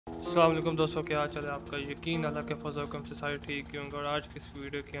अस्सलाम वालेकुम दोस्तों, क्या हाल चाल है आपका। यकीन अल्लाह के फजल हुक्म से सारे ठीक ही होंगे। और आज की इस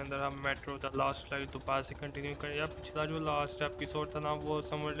वीडियो के अंदर हम मेट्रो द लास्ट लाइट दोबारा से कंटिन्यू करें। या पिछला जो लास्ट एपिसोड था ना, वो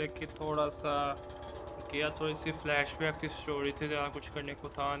समझ ले कि थोड़ा सा किया, थोड़ी सी फ्लैशबैक थी, स्टोरी थी, ज़्यादा कुछ करने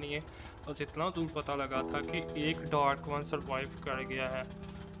को था नहीं है। बस इतना दूर पता लगा था कि एक डार्क वन सर्वाइव कर गया है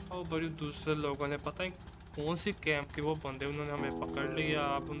और बड़ी दूसरे लोगों ने पता नहीं कौन सी कैंप के वो बंदे उन्होंने हमें पकड़ लिया।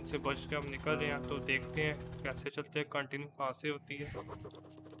 अब उनसे बच के हम निकल रहे हैं, तो देखते हैं कैसे चलते हैं, कंटिन्यू कहाँ से होती है।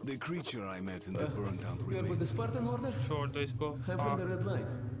 The creature I met in the burned down You are with the remains. Spartan order? छोड़ दो इसको। I'm from the Red Line.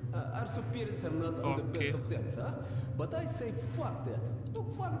 Our superiors are not on the best of terms, huh? But I say fuck that. Oh,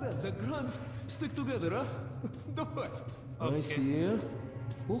 fuck that. The grunts stick together, huh? The fuck? I see.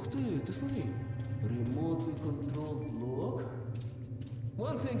 Ух ты, ты смотри. Remotely controlled lock.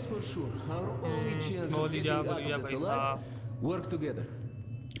 One thing's for sure. Our only chance of getting out of this alive, work together.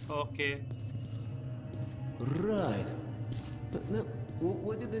 Okay. Right. Now,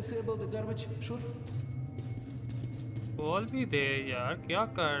 what did they say about the garbage chute? बोल भी दे यार, क्या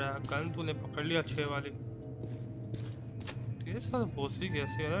कर रहा है। Gun तूने पकड़ लिया अच्छे वाली। तेरे साथ बोसी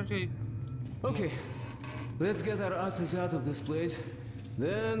कैसे है ना जी। Okay, let's get our asses out of this place.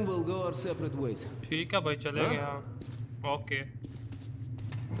 Then we'll go our separate ways. ठीक है भाई, चलेंगे हम। ओके।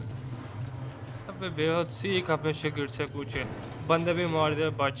 अबे बेहद सीख अपने शिगिर से पूछे। बंदे भी मार दे,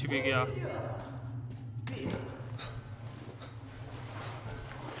 बच भी गया।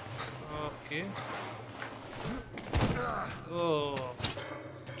 ओके। ओह,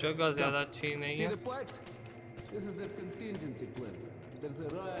 जगह ज़्यादा अच्छी नहीं है। See the pipes? This is their contingency plan. There's a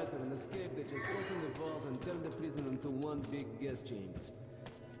riot or an escape, they just open the valve and turn the prison into one big gas chamber.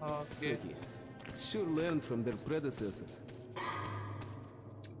 Okay. Sucky. Sure learned from their predecessors.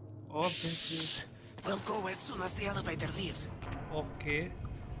 Obviously. We'll go as soon as the elevator leaves. Okay.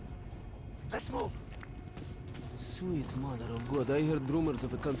 Let's move. Sweet mother of God, I heard rumors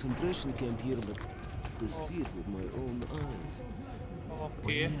of a concentration camp here, but to see it with my own eyes.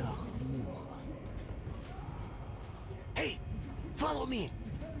 Okay. Hey, follow me.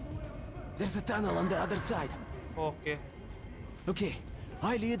 There's a tunnel on the other side. Okay. Okay,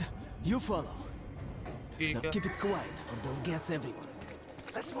 I lead, you follow. ठीक Now है। keep it quiet, or they'll guess everyone.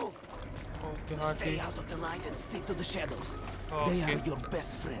 Let's move. Okay, हाँ Stay ठीक। out of the light and stick to the shadows. They are Okay. your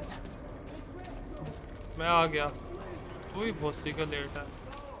best friend. मैं आ गया। तू ही बोसी का late है।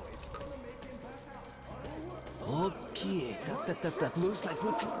 Okay, так, looks like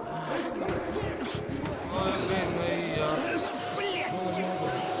we're... अबे नहीं यार।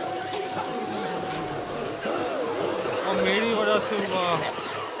 और मेरी वजह से हुआ।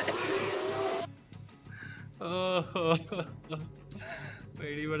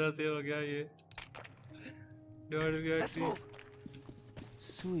 मेरी वजह से हो गया ये। डर गया Let's कि move.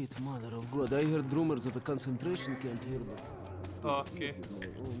 Sweet mother of God, I heard rumors of a concentration camp here, but... okay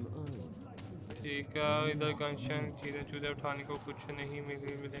ठीक है। इधर गनशन चीज़ें चूज़े उठाने को कुछ नहीं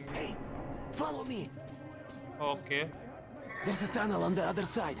मिलेंगे। Hey, follow me. Okay. There's a tunnel on the other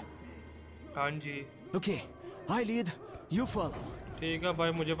side. हाँ जी Okay, I lead, you follow. ठीक है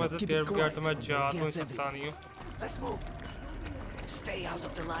भाई, मुझे पता है तेरे बगैर तो मैं जा तो सकता नहीं हूँ। Let's move. Stay out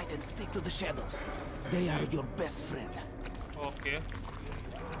of the light and stick to the shadows. They are your best friend. Okay.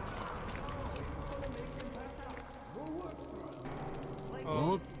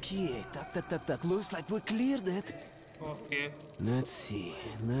 Okay, tak, looks like we cleared it. Okay Let's see.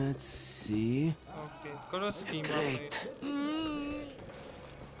 Okay करो scheme. Great.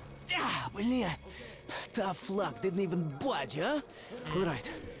 Блин, tough luck, didn't even budge, huh? All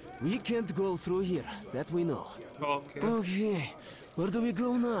right, we can't go through here, that we know. Okay Okay, where do we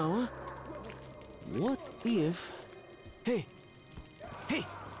go now, huh? What if... Hey,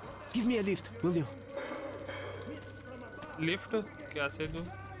 give me a lift, will you? Lift कैसे दूँ?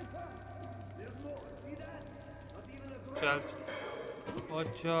 चल।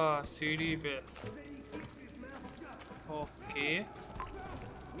 अच्छा सीढ़ी पे। Okay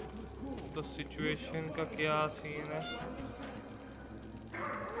तो situation का क्या scene है?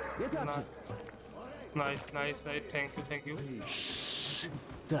 Nice nice nice, thank you.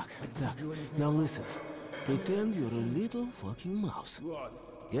 Так, now listen. Pretend you're a little fucking mouse.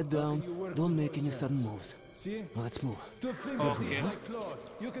 Get down, don't make any sudden moves. See? Now let's move. Two fingers Okay. like claws.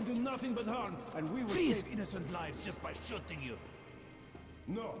 You can do nothing but harm, and we will Freeze! save innocent lives just by shooting you.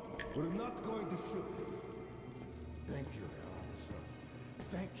 No, we're not going to shoot. Thank you, officer.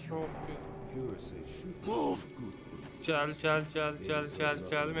 Thank you. Okay Pure say shoot. Move. चल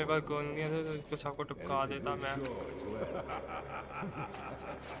मेरे पास गोल नहीं है तो इसको सबको टपका देता मैं।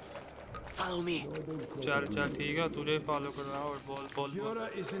 Follow me. चल ठीक है, तुझे फॉलो कर रहा हूँ। और बोल। Pure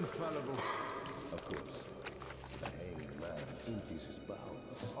is infallible. Of course. The hangman empties his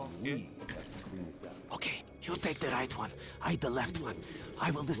bounds. Okay. Okay, you take the right one, I the left one. I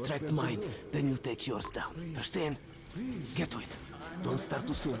will distract mine, then you take yours down. Understand? Get to it. Don't start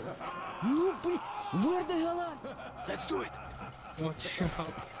too soon. No, where the hell are? Let's do it.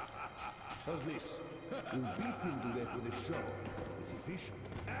 How's this? We'll beat him to death with a shovel. It's efficient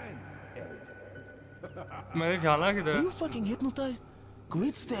and elegant. मैंने जाना किधर? Are you fucking hypnotized?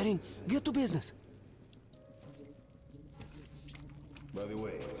 Quit staring. Get to business. By the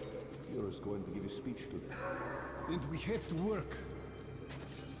way, Hero's going to give a speech to them. And we have to work.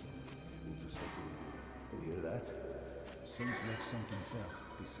 We'll just have to... You hear that? Seems like something fell.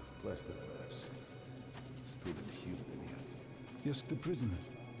 Piece of plaster, perhaps. Student human in here. Just the prisoner.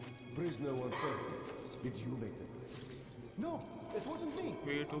 Prisoner 130. Did you make the place? No, it wasn't me.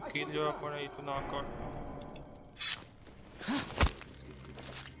 Way to kill your opponent to knock out.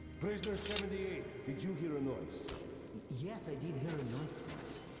 Prisoner 78. Did you hear a noise? Yes, I did hear a noise.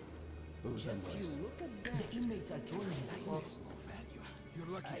 What was that Just you noise? look at that. The inmates are throwing lights. You're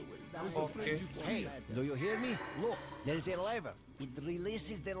lucky. I was Okay. afraid you'd Hey, see it. do you hear me? Look, there is a lever. It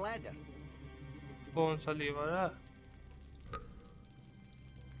releases the ladder. कौन सा lever है?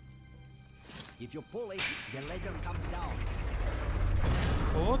 If you pull it, the ladder comes down.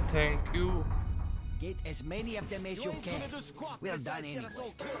 Oh, thank you. Get as many of them as you can. We're done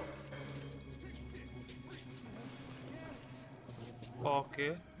anyway.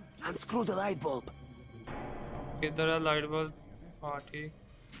 Okay. Unscrew the light bulb. किधर है light bulb? हाँ ठीक.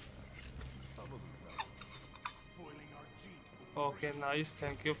 Okay, nice.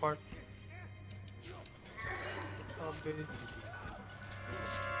 Thank you for. अबे.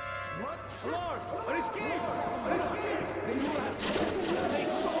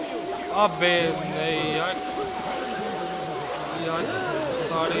 अबे नहीं यार. यार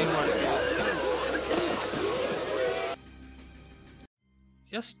सारे मर गए.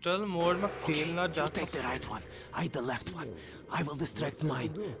 यार stealth mode में खेलना You चाहता. take the right one, I the left one. I will distract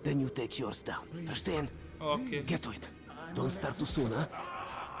mine, then you take yours down. Understand? Okay. Get to it. Don't start too soon, huh?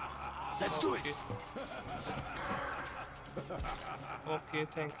 Let's do it. Okay,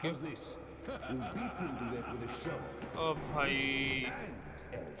 thank you. How's this? We'll beat him to death with a shovel. Oh भाई.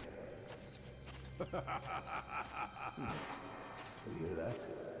 You hear that?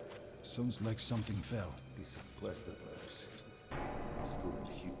 Sounds like something fell. Piece of plaster, perhaps. Student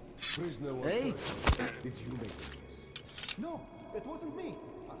human. Prisoner 130. Hey! Did you make the place? No, it wasn't me.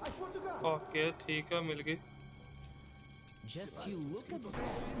 I swear to God. Okay, ठीक है मिल गई. Just you look at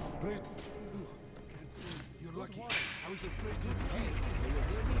that. You're lucky. I was afraid you'd see it. Do you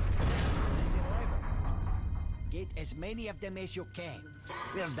hear me? There's a lever. Get as many of them as you can.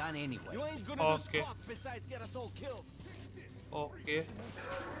 We're done anyway. You ain't gonna Okay. besides get us all killed. Okay.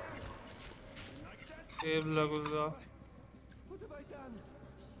 Tab लगूंगा.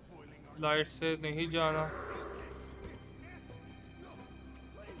 Light से नहीं जाना.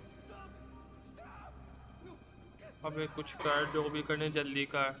 अबे कुछ कर जो भी करने जल्दी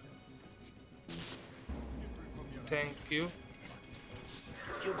कर. Thank you.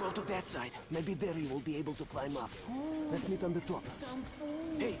 You go to that side. Maybe there you will be able to climb up. Let's meet on the top.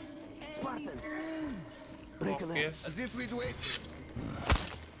 Hey, Spartan! Break a Okay. leg. As if we'd wait.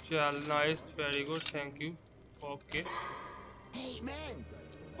 चल nice, very good, thank you. Okay. Hey, man!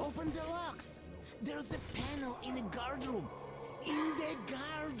 Open the locks! There's a panel in the guard room! In the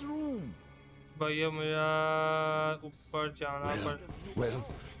guard room! भैया मेरा ऊपर जाना पर. Well,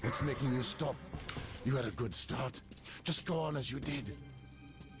 what's making you stop? You had a good start. Just go on as you did.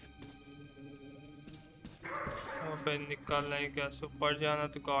 अबे निकल नहीं कैसे ऊपर जाना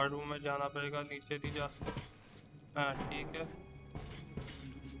तो गार्ड रूम में जाना पड़ेगा नीचे नहीं जा सकते. हाँ ठीक है.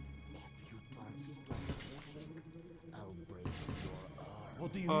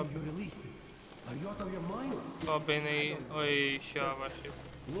 What do you mean you released him? Are you out of your mind? अबे नहीं. ओए शाबाश.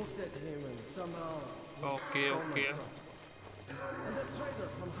 Looked at him and somehow Okay, found okay. myself. And that trader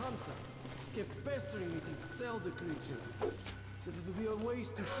from Hansa kept pestering me to sell the creature. Said it would be a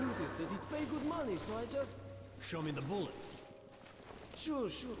waste to shoot it, that he'd pay good money, so I just... Show me the bullets. Sure,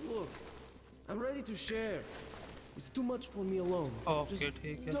 look. I'm ready to share. It's too much for me alone. Okay, Just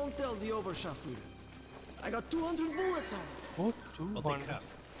ठीक है. don't tell the Oberscharführer. I got 200 bullets on it. Oh, 200.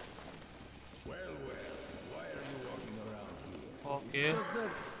 Okay. It's just that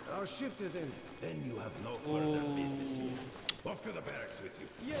our shift is ended. Then you have no further business here. Off to the barracks with you.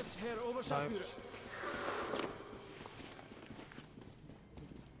 Yes, Herr Oberscharführer.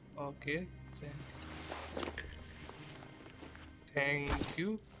 Okay. Thank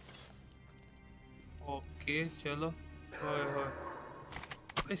you. Okay, चलो. ओए होए.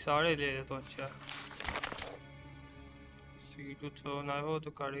 ये सारे ले ले तो अच्छा. जो थ्रोना है वो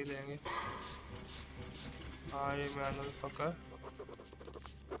तो कर ही लेंगे। हाँ ये मैनुअल पकड़।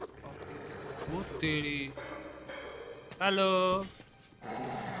 वो तेरी। Hello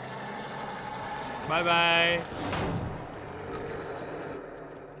bye bye.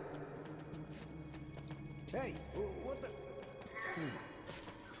 Hey, what the?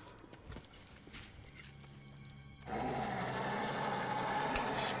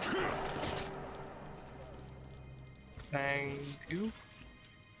 Thank you.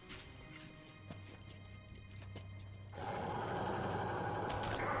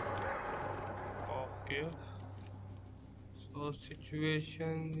 Okay. So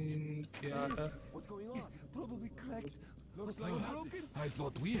situation क्या है? What's going on? Probably cracked. Looks like broken. I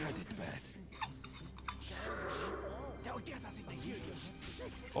thought we had it bad. They'll guess us if they hear you.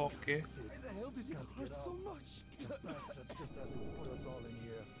 Okay. Why the hell does it hurt so much? That's just has to put us all in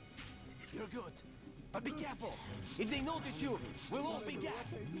here. You're good. But be careful. If they notice you, we'll all be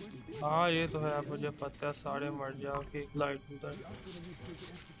gassed. हाँ ये तो है मुझे पता है सारे मर जाओगे एक लाइट उधर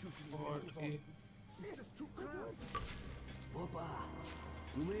और ये Опа!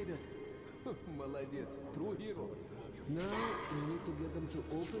 We made it. Молодец. True hero. Now we need to get them to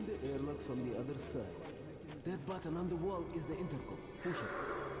open the airlock from the other side. That button on the wall is the intercom. Push it.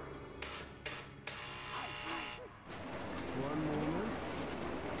 One moment.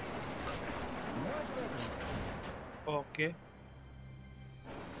 Much better. Okay.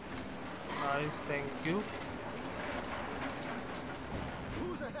 Nice, thank you. Who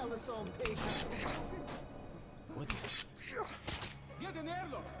the hell is so impatient? Get an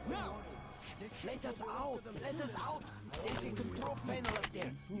airlock now! Let us out! Let us out! There's a control panel up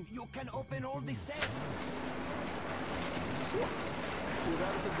there. You can open all the cells. We're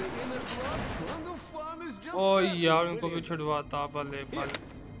out of the inner block, and the fun is just Oh starting. यार उनको भी छुड़वाता भले भले।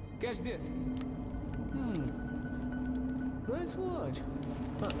 Catch this. Nice watch.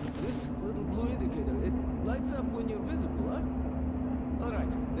 Huh, this little blue indicator, it lights up when you're visible, huh?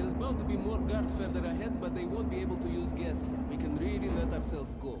 Alright, there's bound to be more guards further ahead, but they won't be able to use gas here. We can really let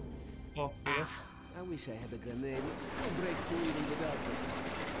ourselves go. Okay. I wish I had a grenade. We'll break through even without those.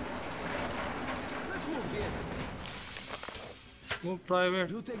 Let's move the engine. Move private.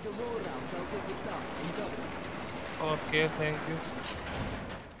 You take the low route, I'll take it down. I'm covering. Okay, thank you.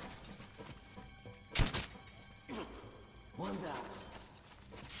 One down.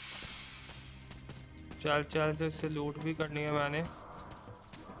 चल चल से इससे लूट भी करनी है मैंने।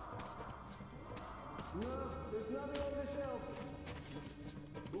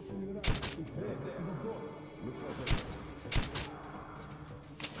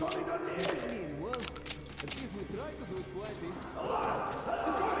 Well, at least we tried to do it quietly.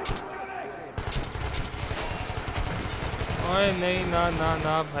 ओए नहीं ना ना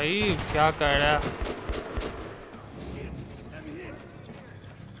ना भाई क्या कर रहा है?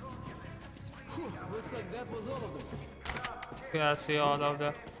 Looks like that was all of them. कैसे all of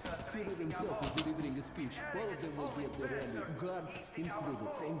that? Führer himself is delivering a speech. All of them will be at the rally. Guards included.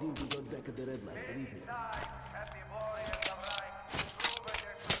 Same deal we got back at the red line. Believe me.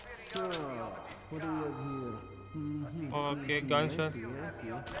 So, what do we have here? Okay, gunshot. I see.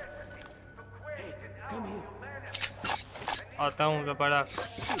 Hey, come here. आता हूँ मैं बड़ा।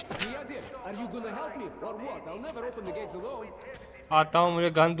 Priyatir, are you gonna help me or what? I'll never open the gates alone. आता हूँ मुझे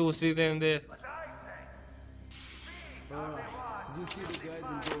gun दूसरी देने दे। Do you see the guys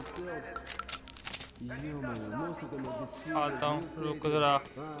in those cells? Yo, man, most of them are disfigured. आता हूँ रुक जरा।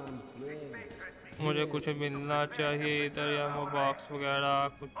 Arms, legs. मुझे कुछ मिलना चाहिए इधर या वो बॉक्स वगैरह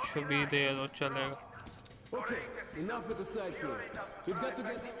कुछ भी दे दो चलेगा। Okay, enough with the sights here. We've got to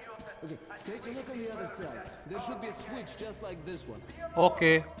get... Okay, take a look on the other side. There should be a switch just like this one.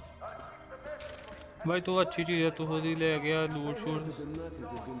 Okay. भाई तो अच्छी चीज़ है तू खुद ही ले गया लूट shoot. The Nazis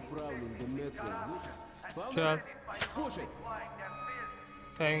have been prowling the metros. Look. Found चल it? Push it.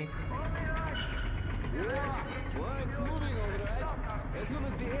 Thank. Yeah, well, it's moving all right. As soon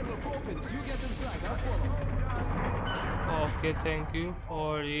as the airlock opens, you get inside. I'll follow. Okay thank you.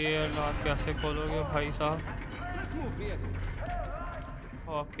 और ये lock कैसे खोलोगे भाई साहब? Let's move, Priyatir.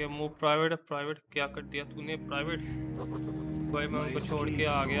 Okay move private. Private क्या कर दिया तूने प्राइवेट? भाई मैं उनको छोड़ के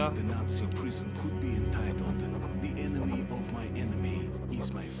आ गया। The Nazi prison could be entitled "The enemy of my enemy is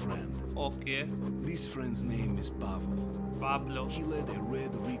my friend." Okay This friend's name is Pavel. Pablo. He led a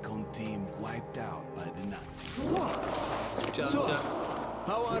red recon team wiped out by the Nazis. चल So, चल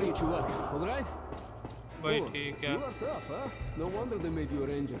how are you, Chuvak? All right? भाई Oh, ठीक है। You are tough, huh? No wonder they made you a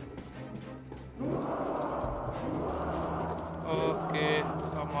ranger. Okay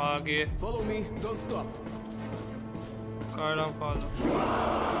हम आगे Follow me. Don't stop. कर रहा हूँ फॉलो।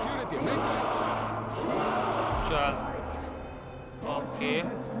 Security, make way. चल ओके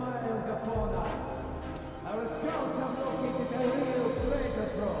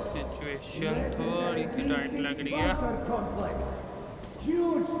सिचुएशन थोड़ी सी टाइट लग रही है।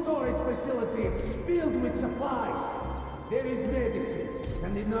 Huge storage facilities filled with supplies. There is medicine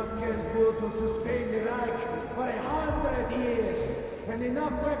and enough canned food to sustain the Reich for 100 years. And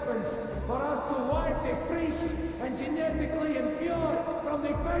enough weapons for us to wipe the freaks and genetically impure from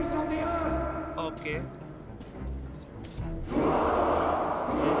the face of the earth. Okay.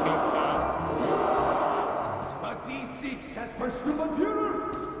 But these six has pursued Führer.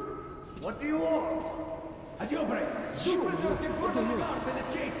 What do you want? A jailbreak. Suppress the portal guards and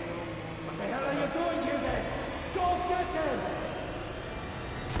escape. What the hell are you doing here then? Go get them!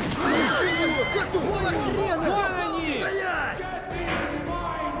 Get these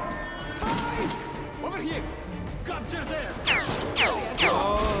swine! Spies! Over here! Capture them!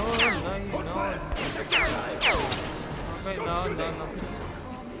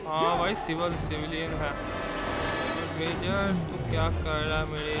 हाँ भाई civilian है। Major तू क्या कर रहा है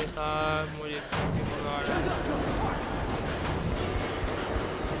मेरे साथ? मुझे क्यों बुला रहा है?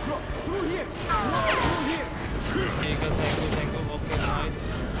 ठीक है थैंक यू ओके नाइस।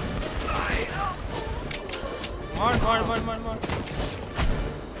 मार मार मार मार मार।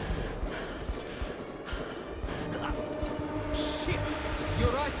 Shit!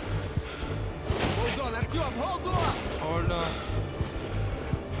 You're right. Hold on, Artyom, hold on! Hold on.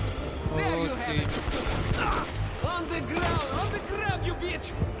 There you have it! On the ground, you bitch!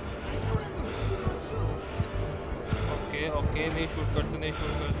 Okay नहीं शूट करते।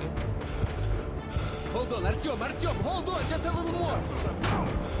 Hold on, Artyom, hold on, just a little more!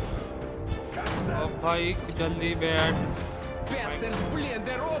 ओ भाई जल्दी बैठ। Bastards, blin,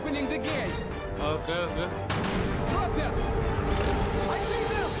 they're opening the gate! Okay Drop them! I see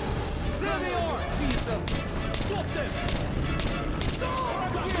them! There they are! Piece of... Stop them!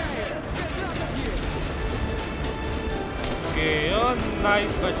 Stop! Okay, let's get out of here! Okay और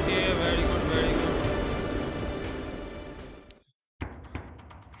nice बच गए। Very good very good.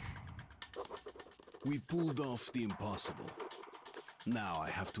 We pulled off the impossible. Now I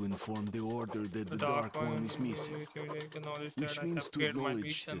have to inform the Order that the Dark One is missing, which means to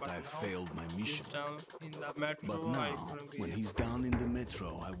acknowledge that I've failed my mission. But now, when he's down in the metro,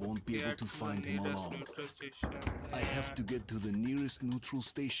 I won't be able to find him alone. I have to get to the nearest neutral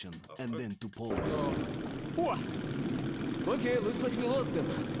station and then to Polis. Okay, looks like we lost them.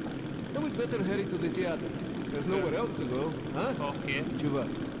 Then we'd better hurry to the theater. There's nowhere else to go, huh? Okay. Chuvak.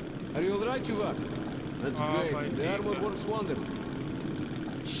 Are you alright, Chuvak? That's great. The armor works wonders.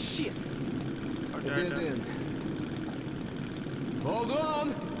 Shit! A dead end. Hold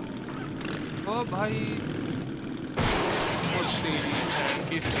on! Oh, bhai.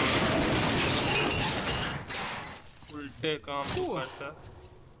 उल्टे काम करता।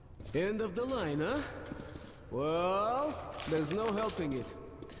 End of the line, huh? Well, there's no helping it.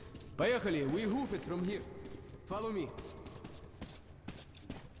 Поехали, we hoof it from here. Follow me.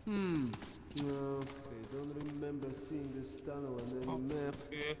 Okay, don't remember seeing this tunnel on any map.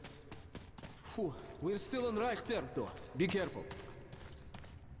 Phew, we're still on Reich territory. Be careful.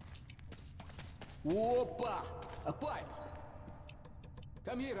 Опа! A pipe!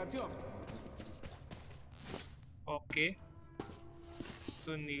 Come here, Artyom. Okay.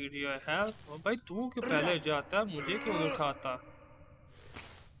 To need your help. Oh, भाई तू क्यों पहले जाता है? मुझे क्यों नहीं उठाता?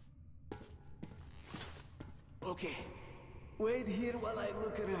 Okay. Wait here while I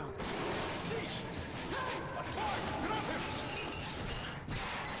look around.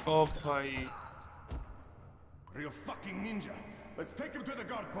 Oh, bhai. Real fucking ninja. Let's take him to the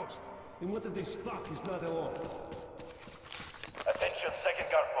guard post. And what if this fuck is not alone? Attention, second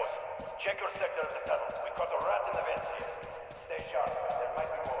guard post. Check your sector of the tunnel. We caught a rat in the vents here. Stay sharp. There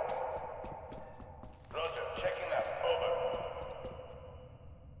might be more. Roger. Checking that. Over.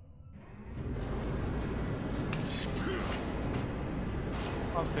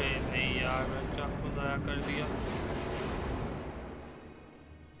 अबे नहीं यार, मैं चाकू ज़ाया कर दिया।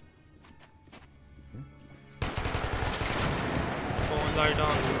 Phone light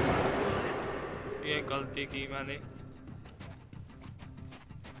on. ये गलती की मैंने।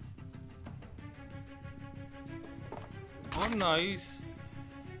 और नाइस,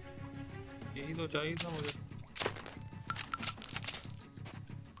 यही तो चाहिए था मुझे।